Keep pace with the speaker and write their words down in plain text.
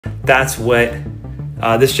that's what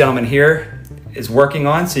this gentleman here is working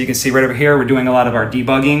on. So you can see right over here, we're doing a lot of our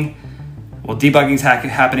debugging. Well, debugging is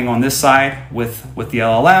happening on this side with the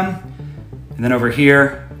LLM. And then over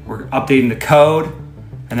here, we're updating the code.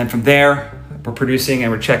 And then from there, we're producing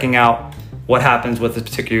and we're checking out what happens with this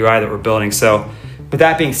particular UI that we're building. So with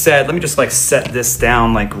that being said, let me just like set this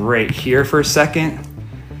down like right here for a second.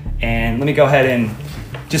 And let me go ahead and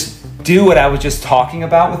just do what I was just talking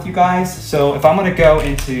about with you guys. So if I'm gonna go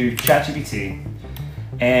into ChatGPT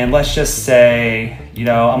and let's just say, I'm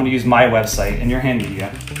gonna use my website in your hand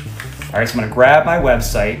media. All right, so I'm gonna grab my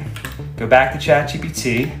website, go back to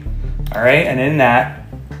ChatGPT, all right, and in that,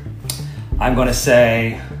 I'm gonna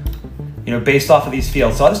say, based off of these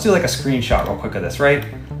fields. So I'll just do like a screenshot real quick of this, right?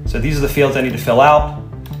 So these are the fields I need to fill out.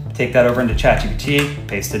 Take that over into ChatGPT,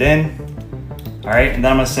 paste it in. All right, and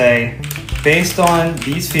then I'm gonna say, based on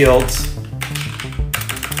these fields,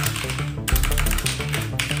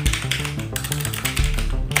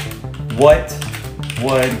 what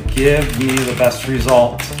would give me the best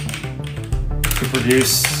result to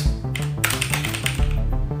produce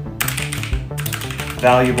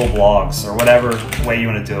valuable blogs, or whatever way you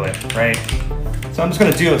want to do it, right? So I'm just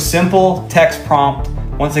going to do a simple text prompt.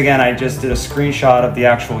 Once again, I just did a screenshot of the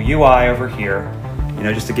actual UI over here,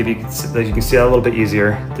 just to give you, so that you can see that a little bit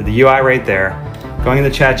easier. Did the UI right there, going into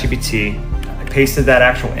ChatGPT, I pasted that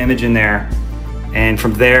actual image in there, and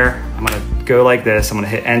from there, I'm going to go like this. I'm going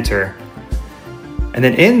to hit enter, and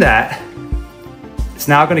then in that, it's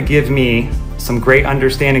now going to give me some great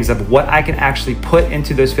understandings of what I can actually put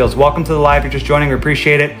into those fields. Welcome to the live, you're just joining, we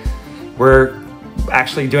appreciate it. We're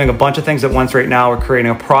actually doing a bunch of things at once right now. We're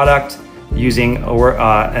creating a product using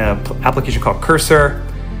an application called Cursor.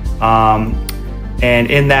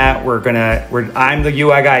 And in that, I'm the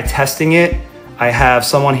UI guy testing it. I have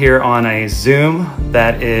someone here on a Zoom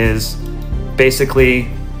that is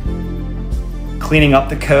basically cleaning up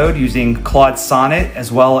the code using Claude Sonnet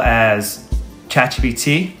as well as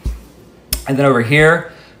ChatGPT. And then over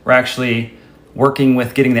here, we're actually working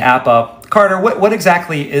with getting the app up. Carter, what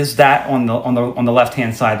exactly is that on the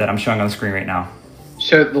left-hand side that I'm showing on the screen right now?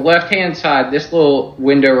 So the left-hand side, this little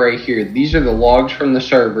window right here, these are the logs from the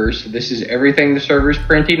servers. So this is everything the server's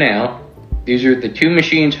printing out. These are the 2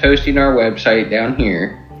 machines hosting our website down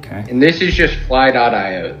here. Okay. And this is just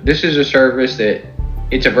fly.io. This is a service that,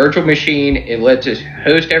 it's a virtual machine. It lets us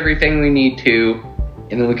host everything we need to,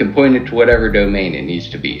 and then we can point it to whatever domain it needs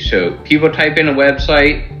to be. So people type in a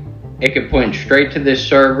website, it can point straight to this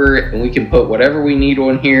server, and we can put whatever we need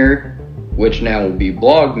on here, which now will be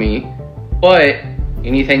BlogMe, but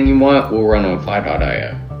anything you want will run on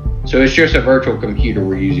fly.io. So it's just a virtual computer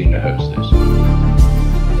we're using to host this.